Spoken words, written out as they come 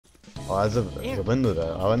Oh, there's a window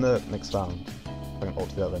there. I'll end the next round. I can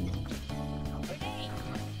ult through that window.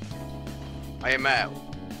 I am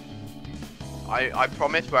I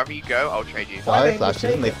promise wherever you go, I'll trade you. Fire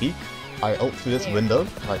flashes and they peek. I ult through this window.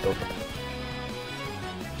 I go for them.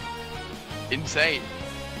 Insane.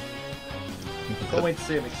 Can't wait to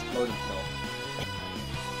see him explode himself.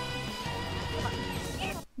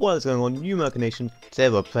 What is going on, Umayrica Nation? Today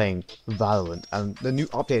we're playing Valorant, and the new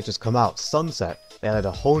update has just come out, Sunset. They added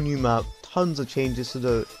a whole new map, tons of changes to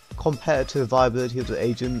the competitive viability of the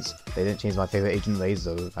agents. They didn't change my favourite agent, Raze,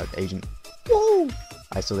 though. That agent, woo!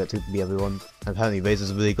 I still get to be everyone. And apparently Raze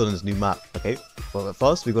is really good on this new map, okay? Well, at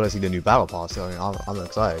first we gotta see the new Battlepass, so I mean, I'm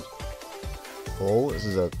excited. Oh, this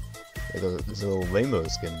is a little rainbow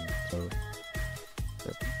skin, so...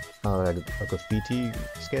 like a graffiti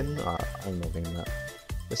skin? I'm not thinking that.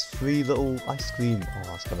 There's 3 little ice cream. Oh,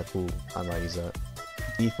 that's kind of cool. I might use that.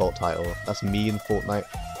 Default title. That's me in Fortnite.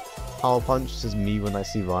 Power punch. This is me when I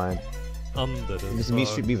see Ryan. This is me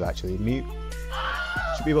shoot Beaver actually. Mute.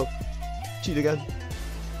 Shoot Beaver. Cheat again.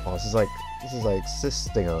 Oh, this is like sis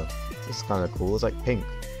stinger. This is kind of cool. It's like pink.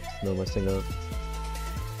 No, my stinger.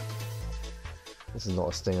 This is not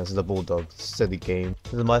a stinger. This is a bulldog. Silly game.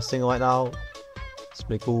 This is my stinger right now. It's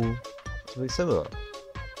pretty cool. It's really similar.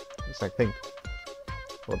 It's like pink.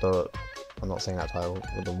 Or the... I'm not saying that title.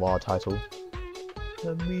 Or the WAR title.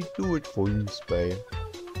 Let me do it for you, spray.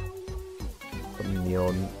 Got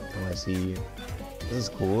neon. I see. This is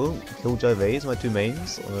cool. Killjoy Raze, my 2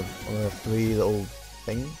 mains. On a 3 little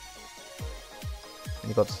thing. And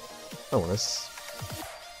you got... I want this.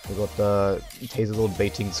 We got the Taser Lord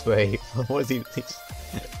baiting spray. What is he?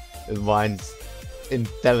 His mind's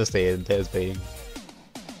devastated in Taser's baiting.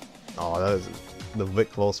 Oh, that is the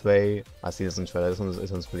Rick Roll spray. I've seen this in trailer. This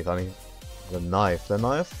one's pretty funny. The knife. The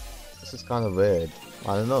knife? This is kind of weird.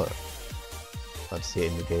 I don't know. I'd see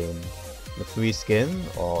it in the game. The free skin?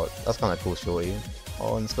 Oh, that's kind of cool, shorty.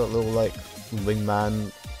 Oh, and it's got a little, like,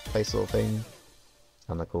 wingman face sort of thing.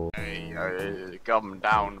 Kinda cool. Hey, come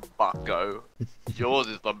down, bucko. Yours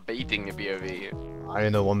is the baiting POV. I only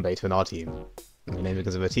know one baiter in our team. And the name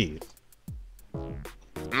because of her teeth.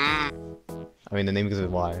 I mean, the name because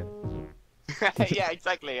of Y. Yeah,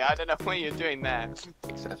 exactly. I don't know what you're doing there.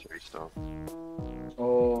 Accessory stuff.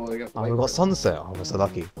 Oh, they got. Oh, we got sunset. Oh, we're so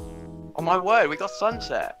lucky. Oh my word, we got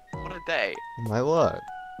sunset. What a day. Oh my word.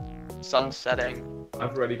 Sun setting.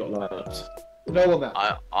 I've already got lineups. No one there.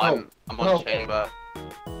 I'm on chamber.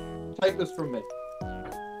 Take this from me.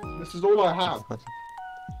 This is all I have.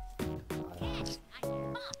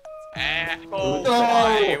 Oh No!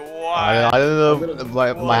 my word. I don't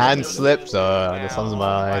know. My hand slipped. The sun's in my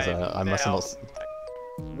eyes. I must have not.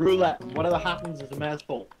 Roulette. Whatever happens is the mayor's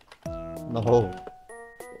fault. No.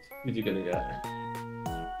 What are you gonna get?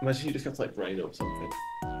 Imagine you just got like rain or something.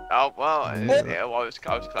 Oh well, yeah, well, I was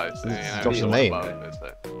close. You know, Drop the all name. above it,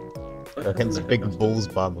 so. Against big balls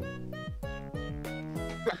bum.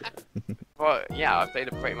 Well, yeah, I played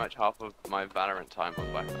pretty much half of my Valorant time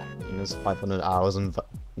on Viper. There's 500 hours in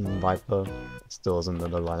Viper. Still isn't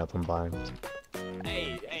in the lineup I'm buying.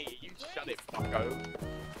 Hey, you shut it, fucko.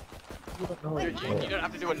 You don't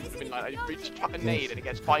have to do anything like that. You just chuck a nade and it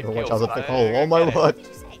gets 5 kills. Watch out the pick hole. Oh my word!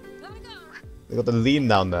 They got the lean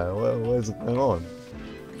down there. What is going on?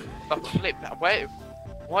 The flip.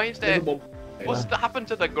 Why is there? What's happened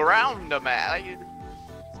to the ground, man? Like,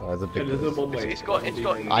 So there's a big. it's got.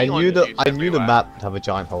 I knew the everywhere. map to have a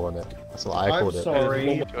giant hole in it. That's what I called it.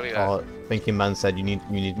 Sorry. Surely Oh, thinking man said you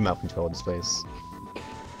need map control in space.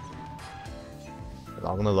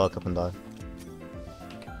 I'm gonna lurk up and die.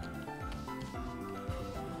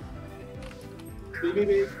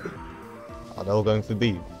 Oh, they're all going for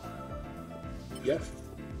B. Yep.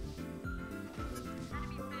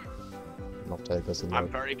 Not take us in I'm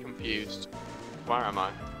there. very confused. Where am I?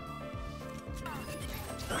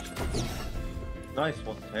 Nice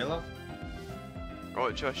one, Taylor.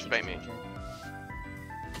 Oh, just bait me.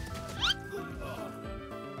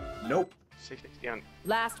 Nope. 660 on.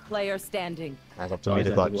 Last player standing. That's up to me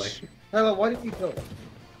to clutch. Taylor, why didn't you kill him?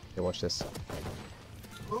 Okay, watch this.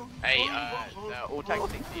 Hey, all tag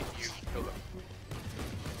 60 if you kill them.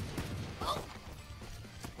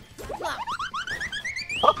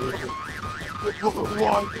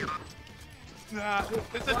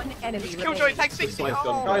 One enemy This Killjoy tag 60.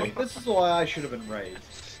 Guys, this is why I should have been raised.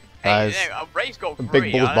 Guys, Hey, Ray's got the free.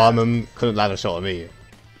 big balls barman couldn't land a shot at me.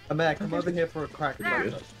 Amir, come over here for a cracked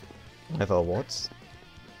breakfast. Never what?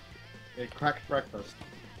 A cracked breakfast.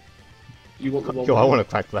 You want the one? Yo, I want a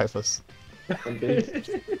cracked breakfast. And B?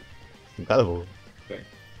 Incredible. Okay.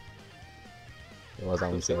 What was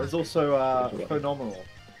that one saying? There's also phenomenal.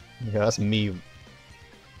 Yeah, that's me.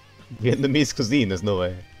 Vietnamese cuisine, there's no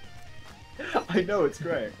way. I know, it's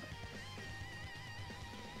great.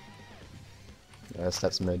 Yeah,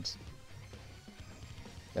 steps mid.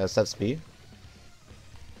 Yeah, steps B.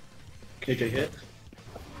 KJ hit.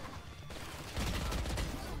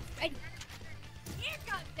 Here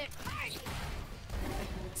comes the party.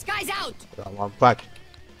 Sky's out. I'm back.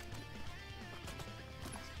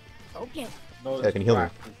 Okay. No, Yeah, can you heal me?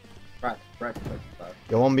 Right.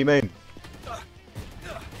 You want me main?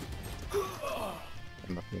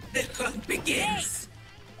 Begins.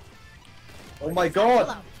 Oh my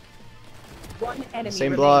god! One enemy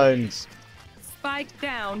Same remaining. blinds. Spike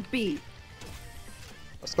down B.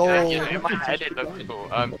 Let's go. Yeah, in my head it looks cool.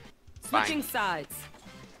 Switching sides.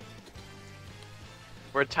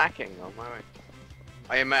 We're attacking. Oh my way.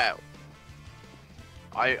 I am out.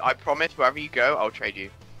 I promise wherever you go, I'll trade you.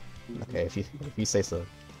 Okay, if you say so.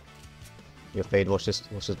 Your fade. Watch this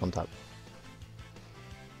one tap.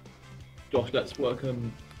 Josh, let's work I B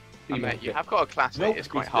mean, market. you have got a classmate. Nope, It's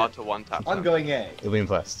quite he's hard dead. to one tap. I'm going A. You'll be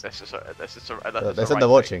impressed. This is a They said right they're thing.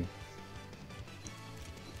 watching.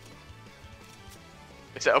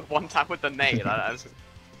 Is it a one tap with the nade? That's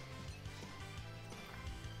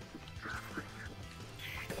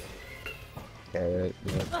Okay,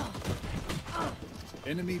 yeah.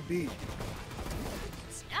 Enemy B.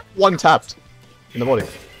 One tapped in the body.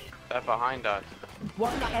 they're behind us.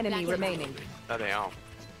 One enemy remaining. There they are.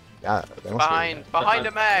 Yeah, they must Behind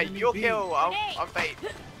him there. Your kill. I'm bait. be.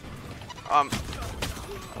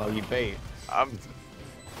 Oh, you bait.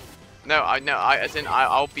 No, as in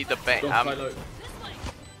I'll be the bait. Josh, high low. Go,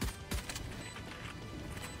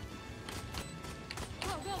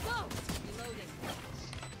 go, go. Reloading.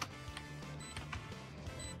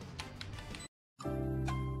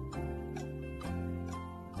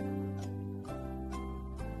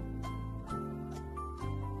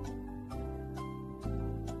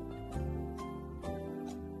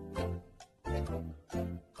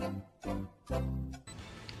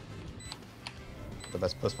 The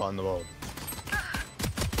best push part in the world.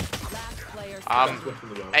 Last player Um, Best weapon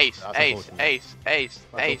in the world. Ace, That's ace, unfortunate. ace, ace,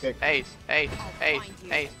 That's ace, okay. ace, ace, I'll ace, find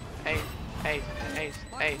you. ace, ace, ace, ace,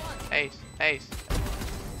 ace, ace, ace.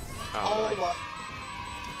 Oh, Oh my...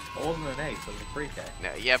 It wasn't an ace, it was a free kick. no,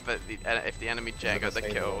 yeah, but if the enemy jet got the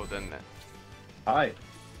Never say kill, no. then Oh, Hi.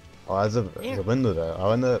 there's a window there. I'll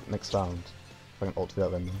win the next round. If I can ult through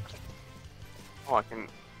that window. oh, I can.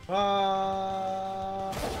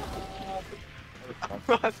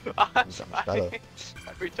 That's much better.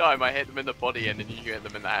 Every time I hit them in the body and then you hit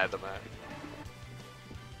them in the head, man.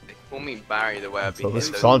 They call me Barry the way I've So been this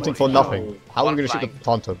hitting those taunting for body nothing. shots. How are One we gonna shoot flank. the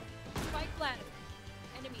taunter? Spike ladder.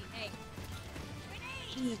 Enemy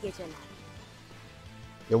A.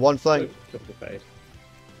 You're one flank. Kill the fade.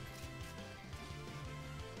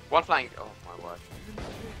 One flank. Oh my word.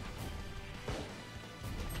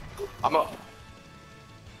 I'm up.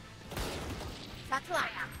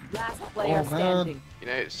 Last player standing. You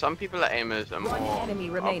know, some people at aimers are more One enemy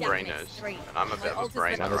remaining. brainers, and I'm a bit of a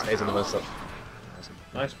brainer Man, this right Ace in the now. most up.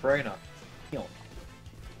 Nice brainer. Neon.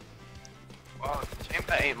 Well,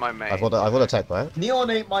 chamber ain't my main. I've got attack, right? Neon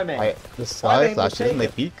ain't my main. This My guy main will flashes and they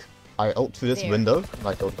take peek. I ult through this There. window.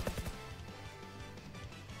 Like, ult.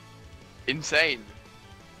 Insane.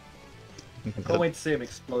 Can't wait to see him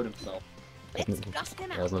explode himself.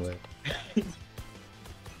 There's no way.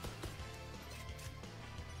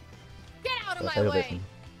 Get out of That's my how way.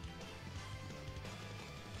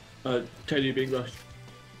 Taylor, you're being rushed.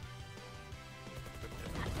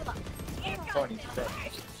 Tony, dead.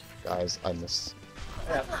 Guys, I missed.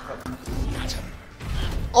 Yeah.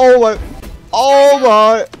 Oh my! Oh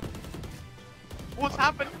my! What's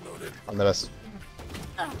happened? I'm the best.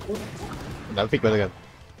 Never peek mid again.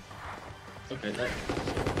 Okay, that.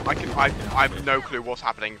 I have no clue what's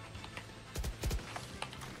happening.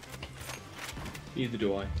 Neither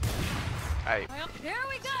do I. Hey, Here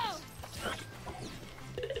we go.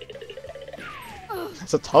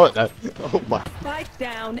 It's a turret now. Oh my. Spike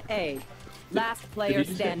down A. Last player Did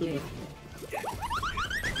you just hit standing.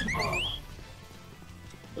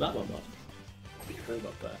 That one, man. Hold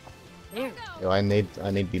up there. Yo, I need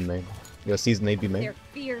B main. Your season need B main. Their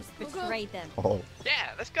fears betrayed them. Oh,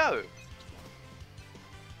 yeah, let's go.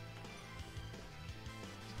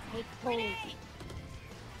 Take hold.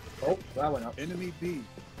 Oh, that went up. Enemy B.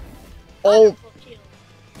 oh!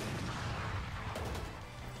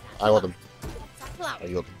 I got them. I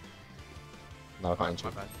got them. Now I can't My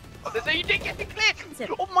enter. bad. Oh, there's you didn't get the clip.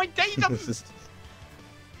 Oh my days! This is.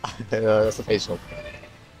 That's a face shot.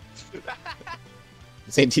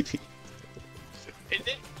 Same TP. Is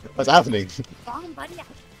it? What's happening? Bomb buddy.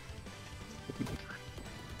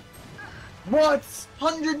 What?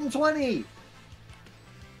 120!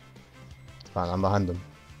 It's fine, I'm behind them.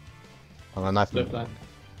 I'm gonna knife No them. plan.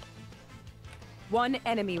 One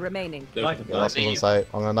enemy remaining. No Knife plan. The last one's on site.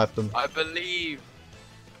 I'm gonna knife them. I believe.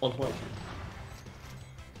 On point.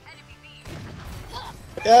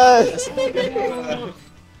 Yes!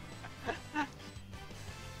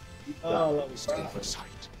 Oh, that was Stay for sight.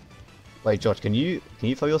 Wait, Josh, can you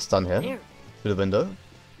throw your stun here There. through the window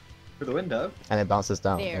through the window. and it bounces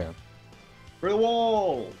down? There. Yeah. Through the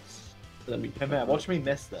walls! Then we Hey man, watch me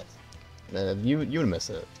miss this. You would miss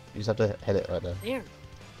it. You just have to hit it right there. There.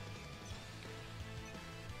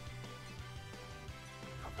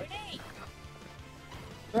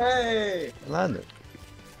 Hey! Land it.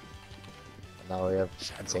 And now we have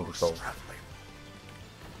insane control.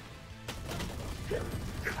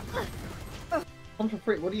 Contra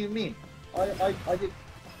Free, what do you mean? I did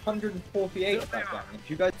 148 of that damage.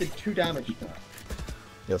 You guys did 2 damage to that.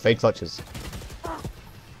 Your fake clutches.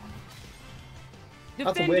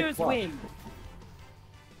 That's a weird Defenders clutch. win.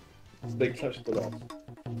 It's big touch to the left.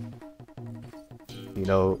 You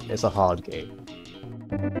know, it's a hard game.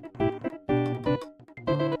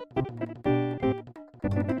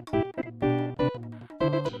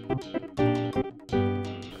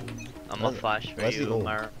 I'm a flash for Where's you, the ult?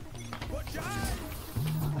 Umar.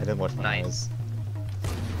 I didn't watch my Nice. eyes.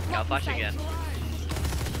 I'll flash again.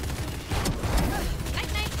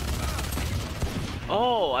 Night, night.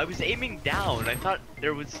 Oh, I was aiming down. I thought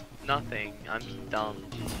there was nothing. I'm dumb.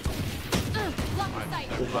 Block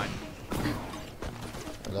the sight.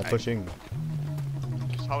 And they're pushing.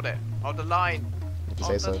 Just hold it. Hold the line. If you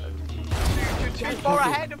say so. You're too far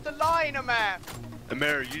ahead of the line, Amir.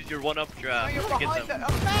 Amir, use your one-up No, draft you're to get behind them. the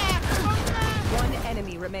Amir. One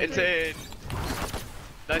enemy remaining. It's in.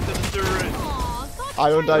 Nice to the turret. Aw, God, I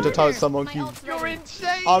don't die to Tyler. touch someone. My ult's You're ready.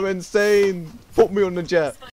 insane. I'm insane. Put me on the jet.